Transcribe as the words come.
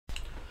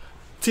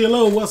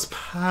TheeLitOne, what's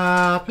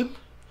poppin'?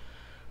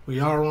 We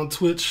are on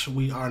Twitch.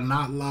 We are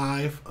not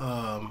live,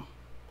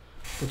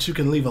 but you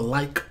can leave a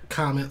like,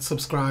 comment,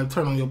 subscribe,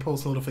 turn on your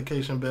post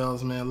notification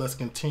bells, man. Let's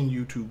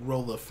continue to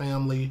grow the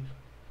family.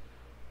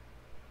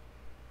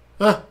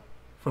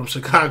 From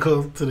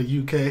Chicago to the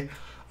UK.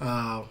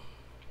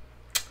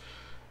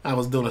 I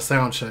was doing a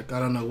sound check. I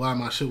don't know why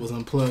my shit was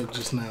unplugged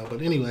just now,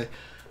 but anyway,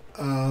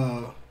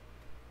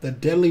 the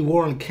deadly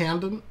war in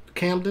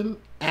Camden,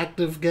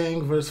 active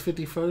gang versus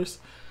 51st.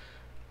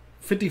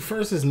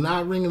 51st is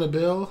not ringing a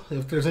bell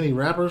if there's any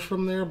rappers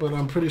from there, but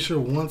I'm pretty sure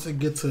once it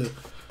gets the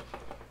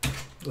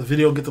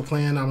video gets to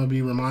playing, I'm gonna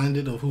be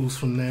reminded of who's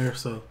from there.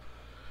 So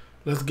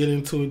let's get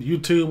into it.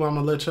 YouTube, I'm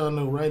gonna let y'all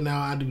know right now,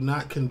 I do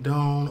not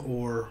condone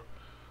or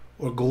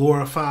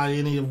glorify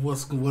any of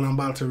what I'm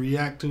about to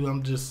react to.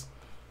 I'm just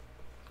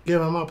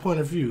giving my point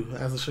of view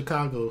as a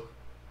Chicago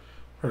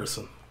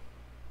person.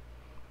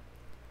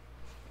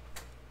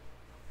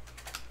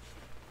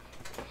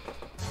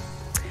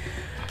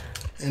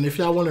 And if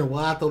y'all wonder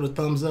why I throw the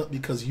thumbs up,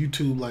 because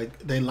YouTube,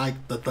 they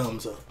like the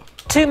thumbs up.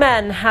 Two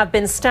men have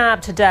been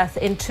stabbed to death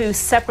in two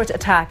separate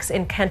attacks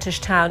in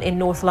Kentish Town in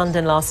North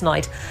London last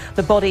night.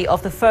 The body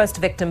of the first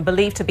victim,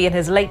 believed to be in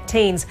his late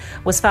teens,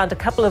 was found a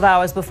couple of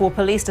hours before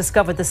police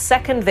discovered the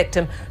second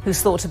victim,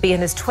 who's thought to be in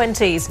his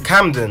 20s.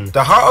 Camden,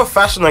 the heart of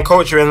fashion and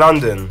culture in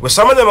London, with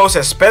some of the most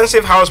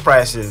expensive house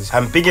prices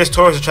and biggest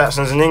tourist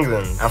attractions in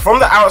England. And from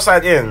the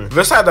outside in,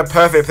 looks like the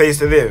perfect place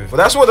to live. But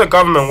that's what the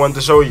government want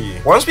to show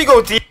you. Once we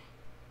go deeper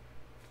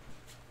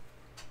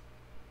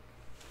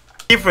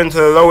into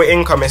the lower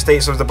income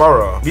estates of the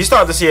borough, we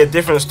start to see a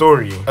different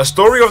story. A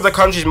story of the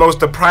country's most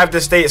deprived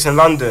estates in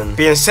London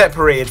being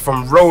separated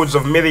from roads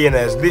of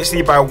millionaires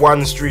literally by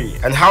one street,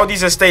 and how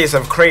these estates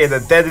have created a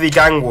deadly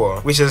gang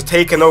war which has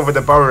taken over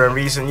the borough in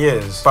recent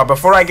years. But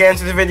before I get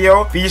into the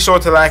video, be sure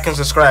to like and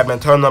subscribe and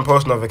turn on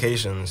post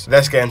notifications.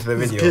 Let's get into the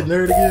video. Kid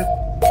Nerd again.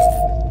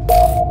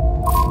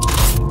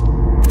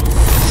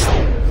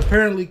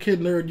 Apparently, Kid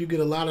Nerd, you get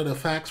a lot of the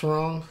facts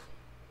wrong,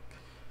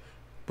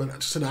 but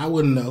I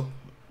wouldn't know,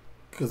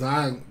 because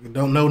I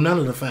don't know none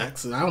of the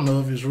facts. I don't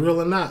know if it's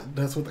real or not.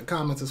 That's what the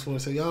comments is for.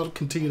 So y'all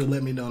continue to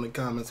let me know in the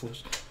comments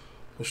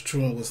what's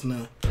true and what's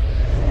not.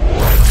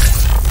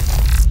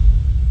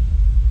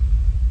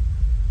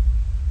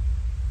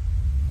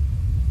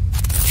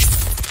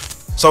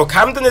 So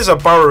Camden is a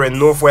borough in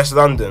northwest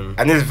London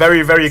and is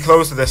very, very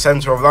close to the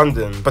centre of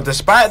London. But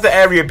despite the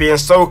area being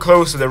so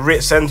close to the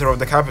rich centre of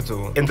the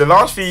capital, in the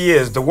last few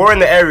years the war in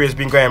the area has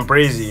been going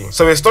brazy.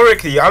 So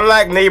historically,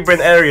 unlike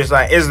neighbouring areas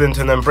like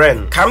Islington and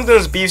Brent,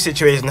 Camden's beef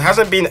situation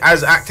hasn't been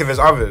as active as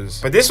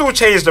others. But this all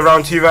changed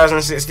around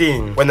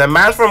 2016 when a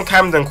man from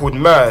Camden called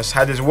Merce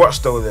had his watch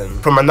stolen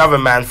from another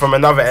man from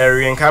another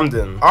area in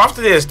Camden.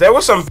 After this, there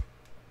was some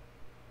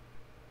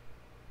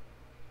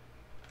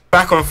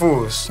back and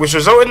forth, which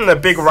resulted in a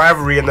big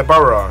rivalry in the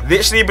borough,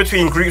 literally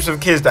between groups of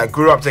kids that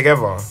grew up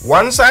together.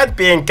 One side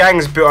being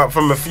gangs built up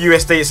from a few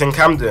estates in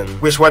Camden,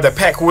 which were the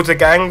Peckwater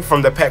gang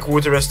from the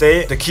Peckwater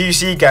estate, the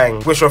QC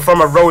gang, which were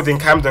from a road in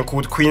Camden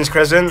called Queen's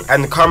Crescent,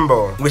 and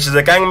Combo, which is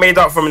a gang made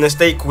up from an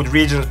estate called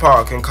Regent's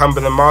Park in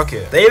Cumberland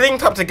Market. They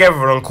linked up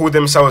together and called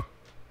themselves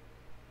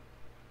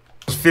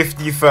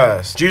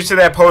 51st, due to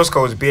their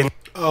postcodes being...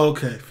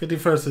 Okay,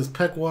 51st is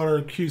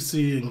Peckwater,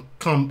 QC,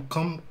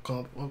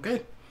 and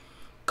okay.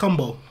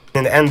 Combo.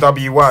 In the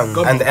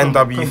NW1 and the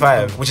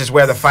NW5, which is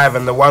where the 5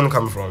 and the 1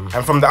 come from.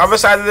 And from the other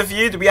side of the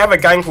feud, we have a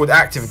gang called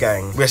Active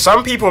Gang, where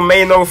some people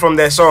may know from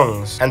their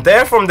songs, and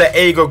they're from the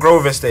Gxng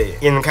Grove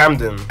estate in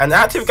Camden. And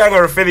Active Gang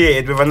are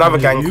affiliated with another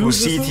gang called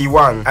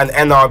CT1 and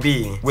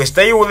NRB, which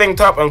they all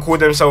linked up and called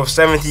themselves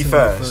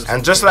 71st.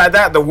 And just like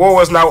that, the war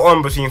was now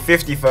on between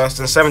 51st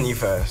and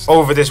 71st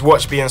over this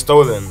watch being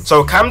stolen.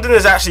 So Camden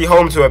is actually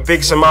home to a big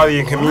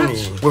Somalian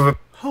community with a...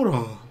 Hold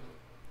on.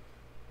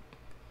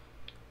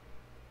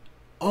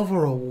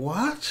 Over a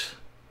watch?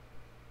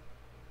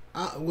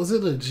 Was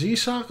it a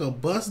G-Shock, a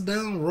bust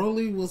down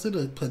rollie? Was it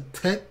a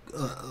Patek,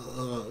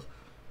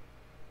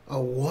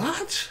 a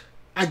watch?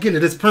 I get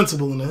it, it's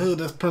principle in the hood,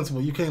 that's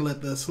principle. You can't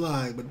let that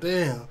slide, but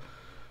damn.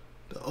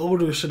 The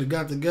older should have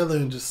got together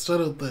and just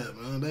settled that,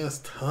 man. That's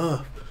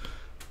tough.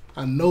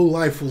 I know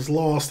life was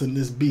lost in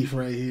this beef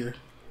right here.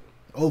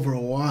 Over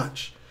a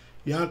watch.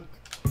 Y'all...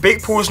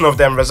 Big portion of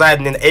them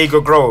residing in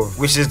Gxng Grove,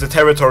 which is the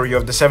territory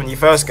of the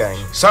 71st gang.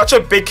 Such a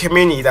big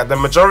community that the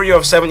majority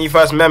of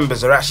 71st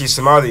members are actually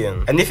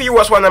Somalian. And if you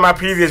watch one of my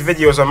previous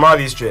videos on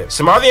Mali Strip,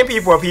 Somalian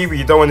people are people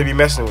you don't want to be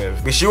messing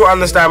with, which you'll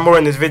understand more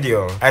in this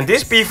video. And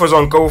this beef was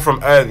on go from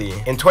early.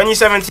 In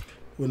 2017,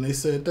 when they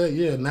said that,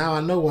 yeah, now I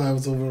know why I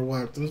was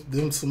overwatched.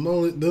 Them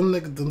Somali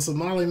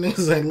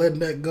niggas ain't letting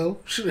that go.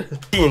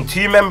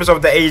 Two members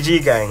of the AG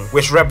gang,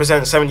 which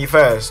represent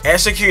 71st,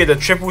 executed a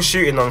triple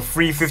shooting on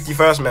 3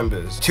 51st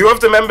members. 2 of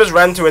the members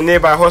ran to a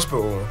nearby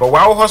hospital, but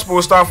while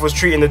hospital staff was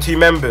treating the 2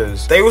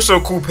 members, they also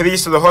called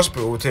police to the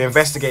hospital to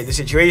investigate the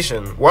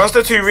situation. Once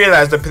the 2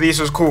 realized the police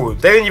was called,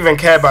 they didn't even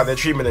care about their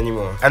treatment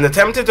anymore, and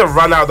attempted to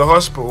run out of the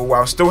hospital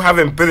while still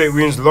having bullet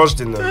wounds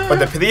lodged in them. But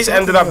the police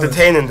ended up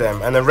detaining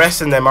them and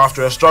arresting them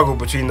after a a struggle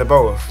between the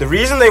both. The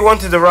reason they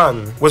wanted to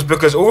run was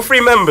because all three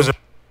members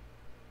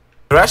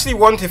were actually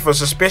wanted for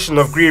suspicion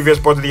of grievous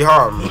bodily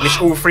harm,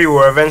 which all three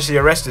were eventually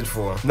arrested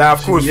for. Now,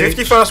 of course,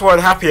 51st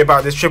weren't happy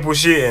about this triple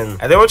shooting,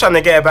 and they were trying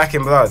to get it back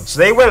in blood. So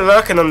they went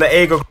lurking on the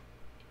Gxng.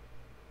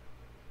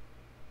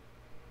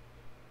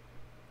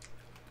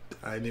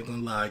 I ain't even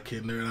gonna lie,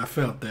 Kid Nerd. I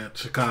felt that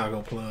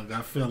Chicago plug.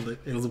 I felt it.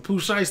 It was a Pooh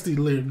Shiesty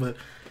lyric, but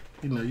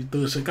you know, you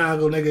threw a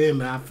Chicago nigga in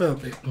there. I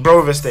felt it.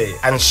 Grove Estate,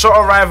 and shot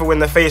a rival in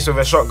the face with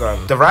a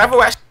shotgun. The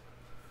rival actually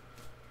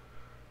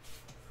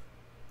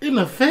in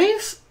the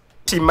face?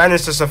 He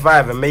managed to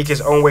survive and make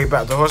his own way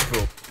back to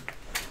hospital.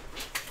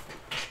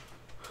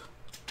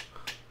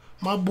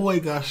 My boy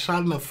got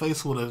shot in the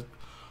face with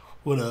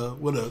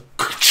a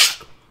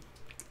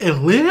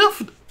and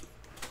lived.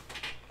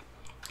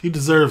 He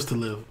deserves to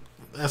live.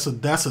 That's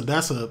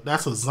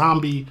a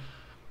zombie.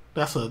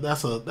 That's a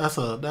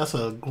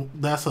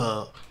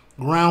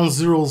ground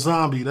zero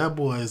zombie. That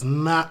boy is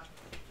not.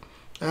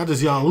 That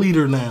is y'all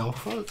leader now.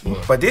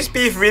 But this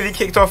beef really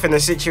kicked off in a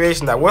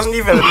situation that wasn't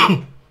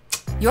even.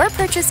 Your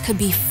purchase could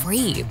be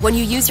free when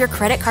you use your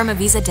Credit Karma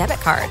Visa debit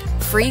card.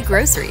 Free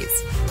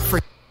groceries.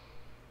 Free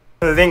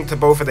Link to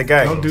both of the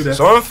gangs. Don't do that.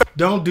 So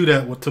Don't do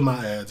that to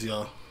my ads,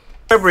 y'all.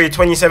 February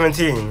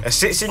 2017, a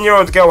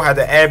 16-year-old girl had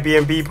an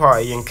Airbnb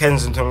party in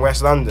Kensington,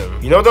 West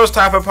London. You know those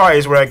type of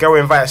parties where a girl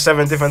invites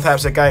 7 different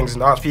types of gangs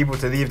and asks people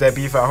to leave their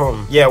beef at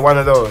home? Yeah, one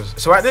of those.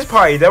 So at this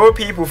party, there were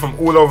people from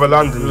all over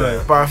London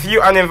there, but a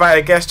few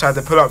uninvited guests tried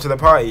to pull up to the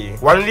party.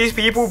 One of these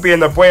people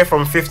being a boy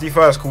from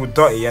 51st called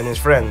Dotty and his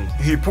friend,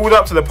 who pulled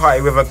up to the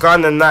party with a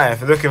gun and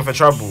knife looking for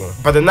trouble.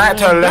 But the night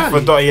turned left for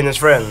Dotty and his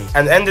friend,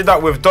 and ended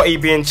up with Dotty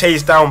being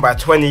chased down by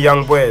 20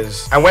 young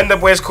boys. And when the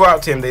boys caught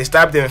up to him, they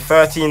stabbed him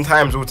 13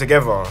 times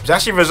altogether, which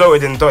actually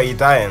resulted in Dotty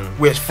dying,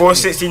 which 4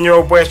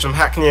 16-year-old boys from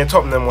Hackney and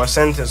Tottenham were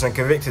sentenced and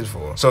convicted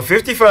for. So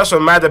 51st were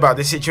mad about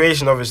this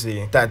situation,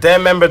 obviously, that their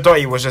member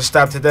Dotty was just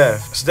stabbed to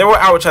death. So they were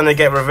out trying to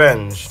get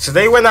revenge. So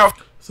they went out.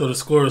 So the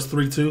score is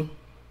 3-2.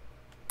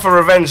 For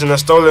revenge in a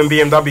stolen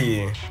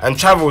BMW, and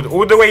travelled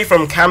all the way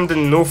from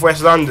Camden,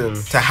 northwest London,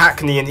 to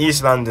Hackney in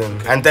East London,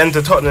 and then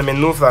to Tottenham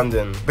in North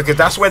London, because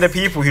that's where the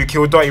people who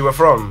killed Dotty were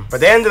from. But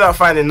they ended up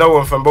finding no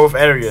one from both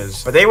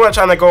areas, but they weren't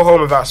trying to go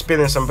home without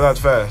spilling some blood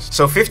first.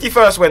 So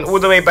 51st went all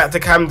the way back to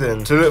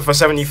Camden to look for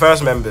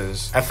 71st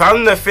members, and found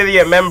an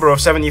affiliate member of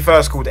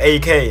 71st called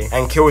AK,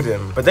 and killed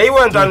him. But they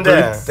weren't done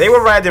there. They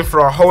were riding for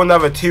a whole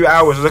nother 2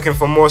 hours looking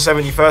for more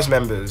 71st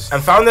members,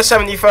 and found a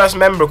 71st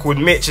member called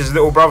Mitch's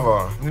little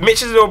brother.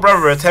 Mitch's little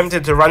brother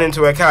attempted to run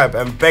into a cab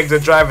and begged the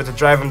driver to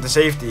drive him to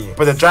safety,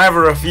 but the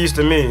driver refused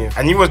to move,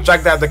 and he was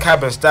dragged out the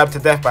cab and stabbed to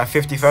death by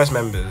 51st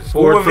members,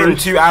 all within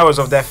 2 hours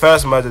of their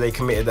first murder they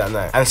committed that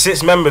night, and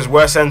 6 members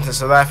were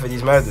sentenced to life for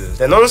these murders.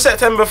 Then on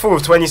September 4th,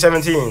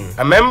 2017,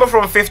 a member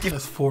from 50...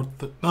 That's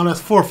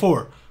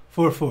 4-4.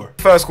 4-4.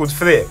 First called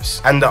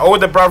Flips, and the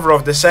older brother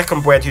of the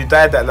second boy who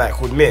died that night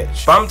called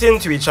Mitch, bumped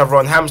into each other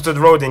on Hampstead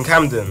Road in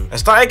Camden, and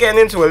started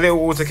getting into a little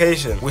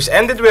altercation, which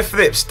ended with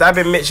Flips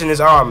stabbing Mitch in his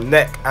arm,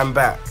 neck and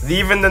back,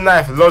 leaving the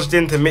knife lodged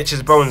into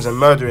Mitch's bones and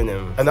murdering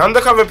him. An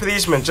undercover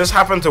policeman just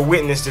happened to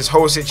witness this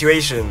whole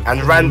situation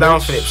and ran down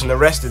Flips and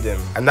arrested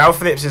him, and now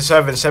Flips is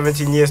serving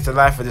 17 years to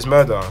life for this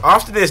murder.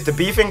 After this, the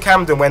beef in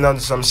Camden went under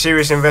some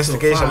serious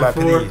investigation by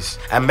police,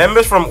 and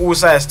members from all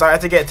sides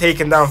started to get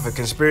taken down for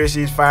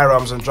conspiracies,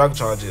 firearms and drug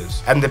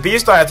charges, and the beef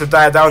started to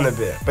die down a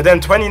bit. But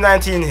then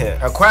 2019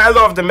 hit, and quite a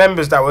lot of the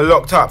members that were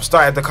locked up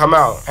started to come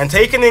out, and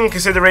taking in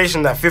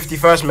consideration that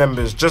 51st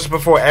members just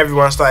before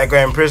everyone started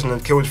going to prison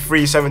had killed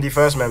 3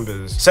 71st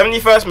members.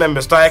 71st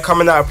members started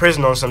coming out of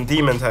prison on some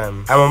demon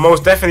time, and were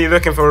most definitely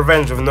looking for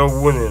revenge with no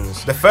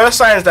warnings. The first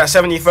signs that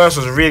 71st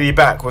was really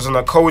back was on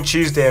a cold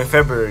Tuesday in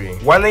February.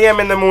 1 AM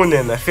in the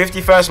morning, a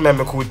 51st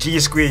member called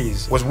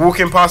Gxng was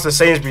walking past the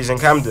Sainsbury's in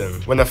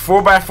Camden when a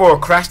 4x4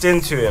 crashed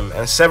into him,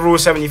 and several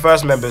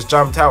 71st members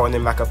jumped out on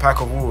him like a pack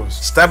of wolves,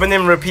 stabbing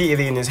him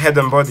repeatedly in his head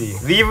and body,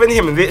 leaving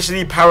him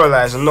literally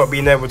paralyzed and not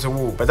being able to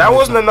walk. But that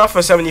wasn't enough for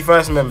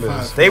 71st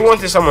members. They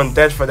wanted someone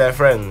dead for their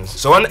friends.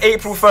 So on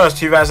April 1st,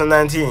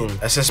 2019,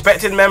 a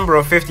suspected member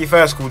of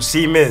 51st called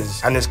C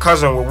Miz and his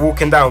cousin were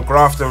walking down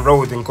Grafton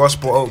Road in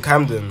Gospel Oak,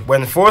 Camden,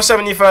 when 4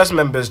 71st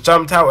members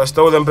jumped out a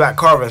stolen black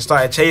car and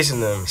started chasing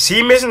them.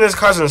 C Miz and his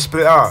cousin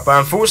split up, but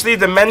unfortunately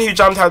the men who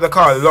jumped out the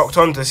car locked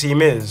onto C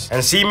Miz,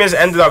 and C Miz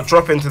ended up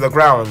dropping to the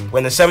ground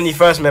when the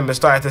 71st member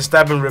started to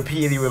stab him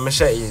repeatedly with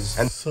machetes.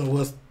 And so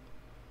what's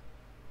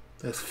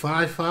that's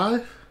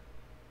 5-5?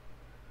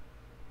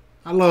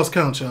 I lost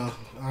count, y'all.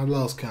 I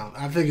lost count.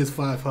 I think it's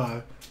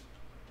 5-5.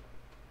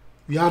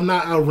 Y'all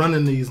not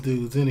outrunning these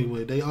dudes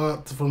anyway. They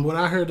all, from what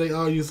I heard, they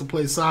all used to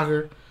play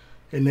soccer,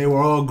 and they were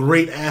all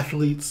great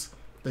athletes.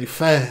 They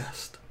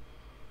fast.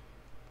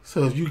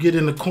 So if you get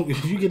in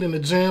the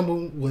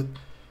jam with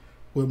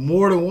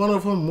more than one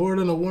of them, more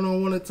than a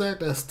one-on-one attack,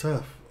 that's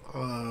tough.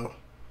 I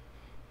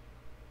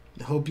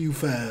hope you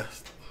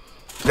fast.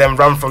 then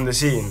run from the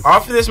scene.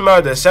 After this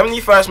murder,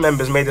 71st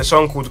members made a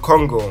song called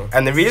Congo,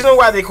 and the reason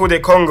why they called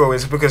it Congo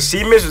is because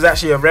C-Miz was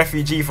actually a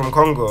refugee from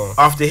Congo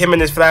after him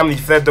and his family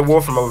fled the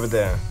war from over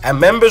there. And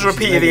members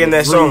repeatedly in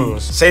their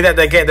songs say that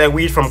they get their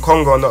weed from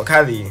Congo, not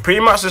Cali, pretty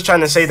much just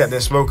trying to say that they're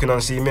smoking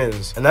on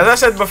C-Miz. And as I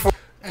said before,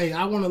 hey,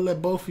 I want to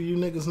let both of you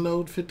niggas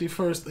know,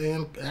 51st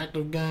and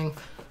Active Gang,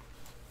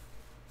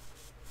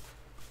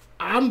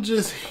 I'm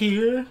just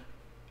here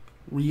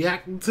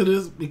reacting to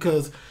this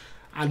because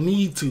I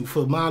need to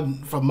for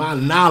my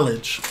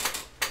knowledge.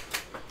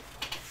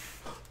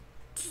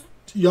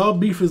 Y'all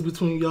beef is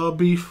between y'all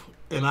beef,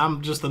 and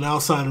I'm just an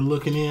outsider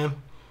looking in.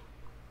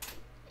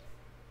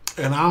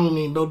 And I don't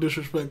mean no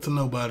disrespect to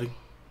nobody.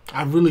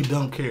 I really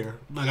don't care.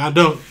 Like, I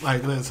don't.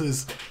 Like, this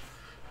is.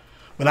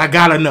 But I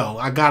gotta know.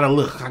 I gotta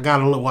look. I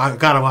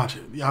gotta watch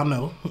it. Y'all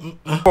know.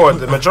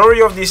 the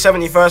majority of these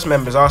 71st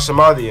members are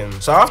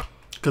Somalian. So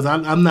because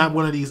I'm not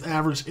one of these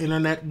average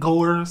internet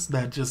goers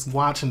that just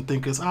watch and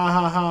think it's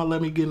ha ha,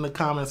 let me get in the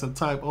comments and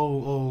type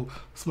oh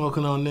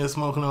smoking on this,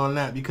 smoking on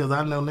that, because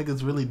I know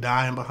niggas really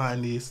dying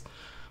behind these,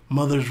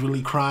 mothers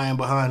really crying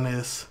behind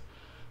this,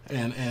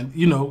 and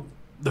you know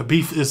the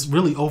beef is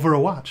really over a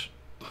watch.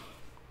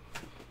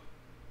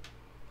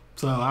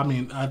 So I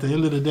mean, at the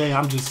end of the day,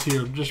 I'm just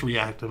here just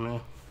reacting,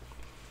 man.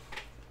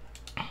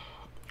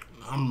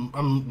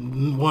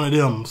 I'm one of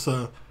them,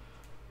 so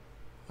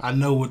I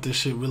know what this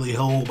shit really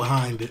hold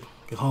behind it.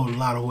 It can hold a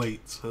lot of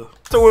weight. So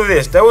after all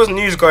this, there was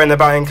news going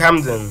about in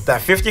Camden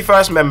that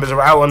 51st members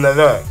were out on the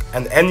lurk,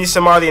 and any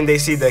Somalian they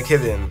see they're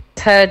killing.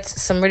 Heard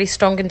some really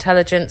strong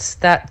intelligence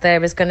that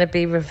there is going to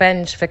be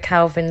revenge for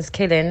Calvin's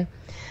killing,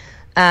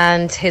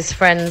 and his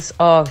friends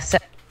are...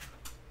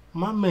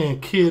 My man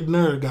Kid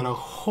Nerd got a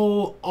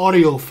whole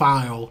audio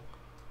file.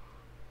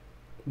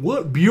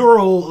 What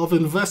bureau of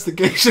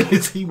investigation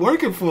is he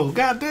working for?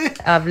 Goddamn.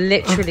 I've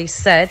literally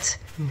said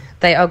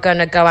they are going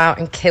to go out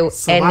and kill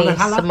any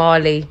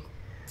Somali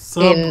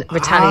in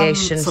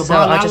retaliation. So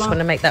I just want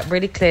to make that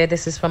really clear.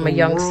 This is from a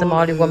young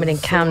Somali woman in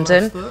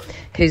Camden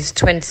who's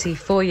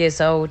 24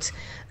 years old.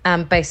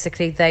 And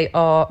basically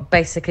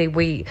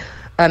we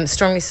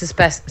strongly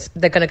suspect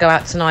they're going to go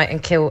out tonight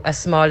and kill a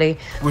Somali.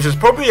 Which is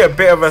probably a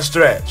bit of a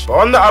stretch. But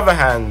on the other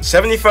hand,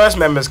 71st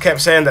members kept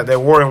saying that they're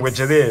warring with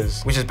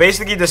Jalirs, which is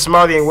basically the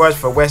Somalian word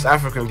for West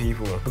African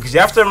people. Because you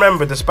have to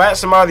remember, despite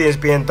Somalians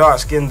being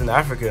dark-skinned and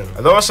African,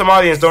 a lot of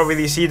Somalians don't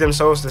really see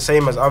themselves the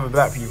same as other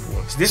black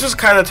people. So this was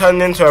kind of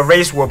turning into a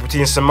race war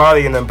between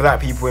Somalian and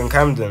black people in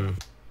Camden.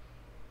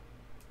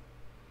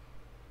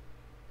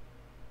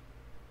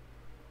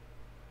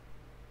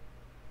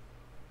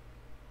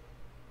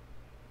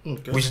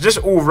 Okay. Which is just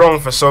all wrong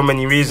for so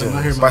many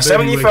reasons. But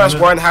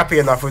 71st weren't happy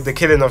enough with the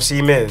killing of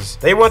C-Miz.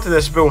 They wanted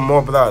to spill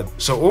more blood.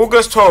 So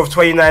August 12,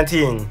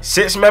 2019,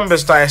 6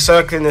 members started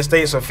circling the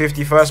states of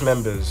 51st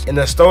members in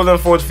a stolen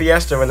Ford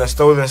Fiesta and a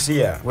stolen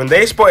Seat, when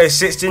they spotted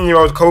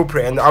 16-year-old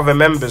culprit and other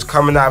members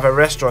coming out of a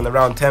restaurant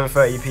around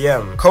 10:30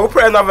 PM.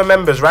 Culprit and other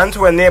members ran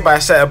to a nearby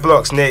set of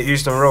blocks near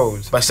Euston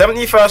Road, but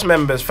 71st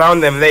members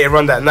found them later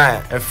on that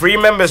night, and 3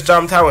 members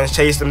jumped out and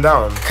chased them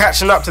down,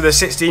 catching up to the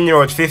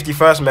 16-year-old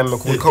 51st member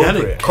called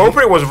Culprit.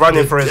 Culprit was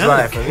running for his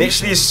life and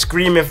literally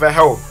screaming for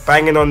help,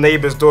 banging on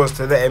neighbours' doors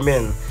to let him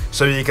in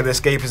so he could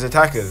escape his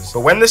attackers. But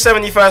when the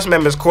 71st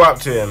members caught up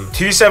to him,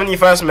 2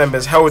 71st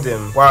members held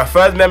him, while a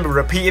 3rd member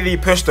repeatedly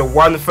pushed a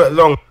 1 foot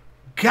long...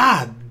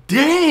 God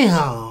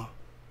damn!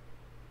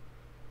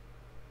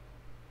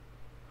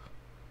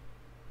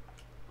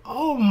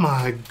 Oh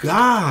my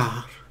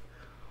God!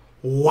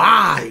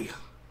 Why?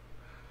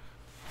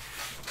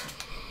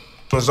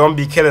 A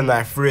zombie killing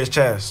knife through his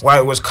chest while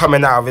it was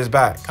coming out of his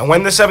back. And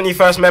when the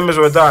 71st members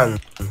were done,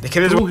 the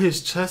killers through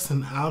his chest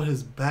and out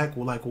his back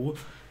were like,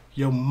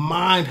 your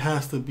mind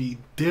has to be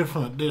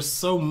different. There's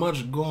so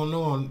much going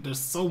on. There's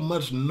so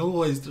much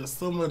noise. There's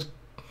so much.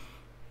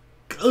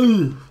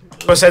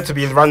 Was said to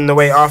be running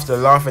away after,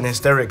 laughing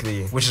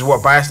hysterically, which is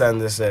what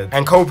bystanders said.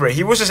 And Culprit,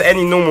 he was just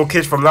any normal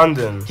kid from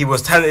London. He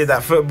was talented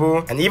at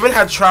football and even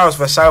had trials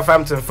for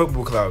Southampton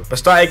Football Club, but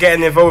started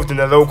getting involved in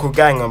a local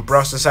gang and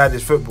brushed aside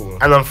his football,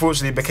 and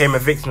unfortunately became a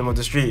victim of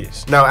the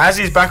streets. Now, as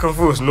these back and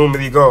forths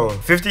normally go,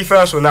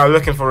 51st were now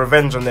looking for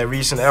revenge on their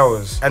recent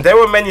L's, and there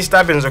were many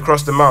stabbings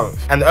across the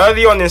month. And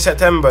early on in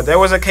September, there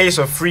was a case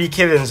of 3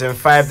 killings in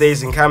 5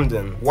 days in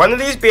Camden. One of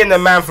these being a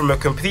man from a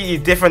completely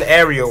different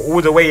area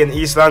all the way in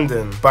East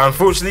London, but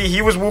unfortunately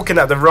he was walking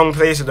at the wrong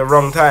place at the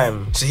wrong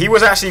time. So he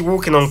was actually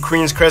walking on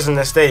Queen's Crescent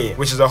Estate,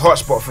 which is a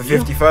hotspot for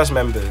 51st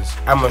members,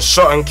 and was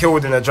shot and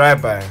killed in a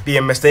drive-by,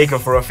 being mistaken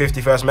for a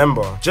 51st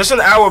member. Just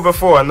an hour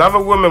before, another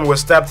woman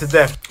was stabbed to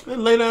death, that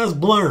late ass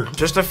blur,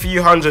 just a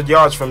few hundred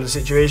yards from the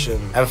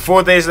situation. And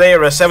 4 days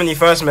later, a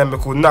 71st member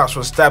called Nuts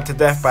was stabbed to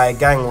death by a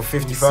gang of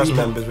 51st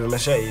members with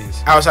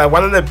machetes outside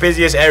one of the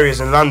busiest areas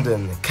in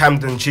London,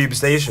 Camden Tube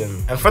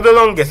Station. And for the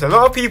longest, a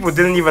lot of people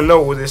didn't even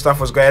know all this stuff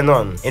was going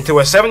on until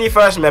a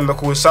 71st member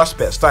called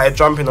Suspect started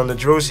jumping on the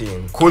drill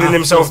scene, calling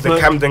himself the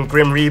Camden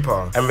Grim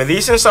Reaper, and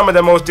releasing some of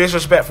the most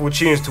disrespectful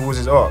tunes towards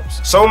his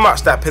ops. So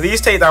much that police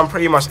take down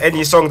pretty much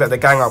any song that the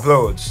gang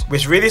uploads,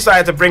 which really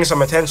started to bring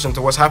some attention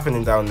to what's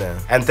happening down there,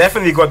 and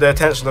definitely got the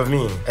attention of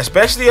me,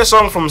 especially a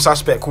song from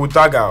Suspect called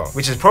Dugout,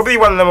 which is probably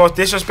one of the most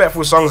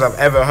disrespectful songs I've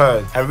ever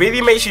heard, and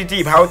really makes you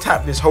deep how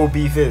tapped this whole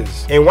beef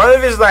is. In one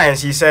of his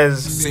lines he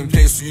says, "Same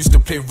place we used to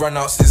play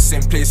runouts, is the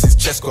same place his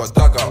chest got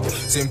dug out.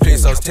 Same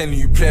place I was telling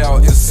you play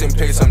out, is the same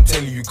place I'm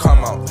telling you come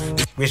out."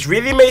 Which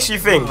really makes you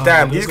think,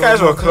 damn, these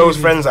guys were close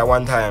friends at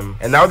one time,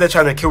 and now they're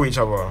trying to kill each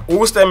other,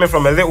 all stemming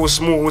from a little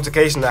small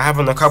altercation that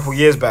happened a couple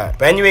years back.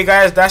 But anyway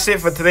guys, that's it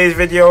for today's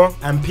video,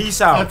 and peace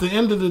out. At the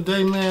end of the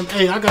day, man,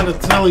 hey, I gotta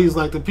tell you,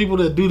 like, the people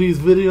that do these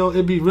videos,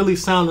 it be really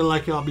sounding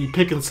like y'all be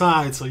picking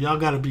sides, so y'all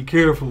gotta be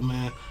careful,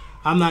 man.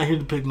 I'm not here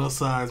to pick no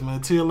sides,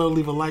 man. TLO,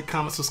 leave a like,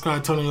 comment,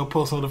 subscribe, turn on your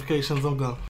post notifications. I'm gone.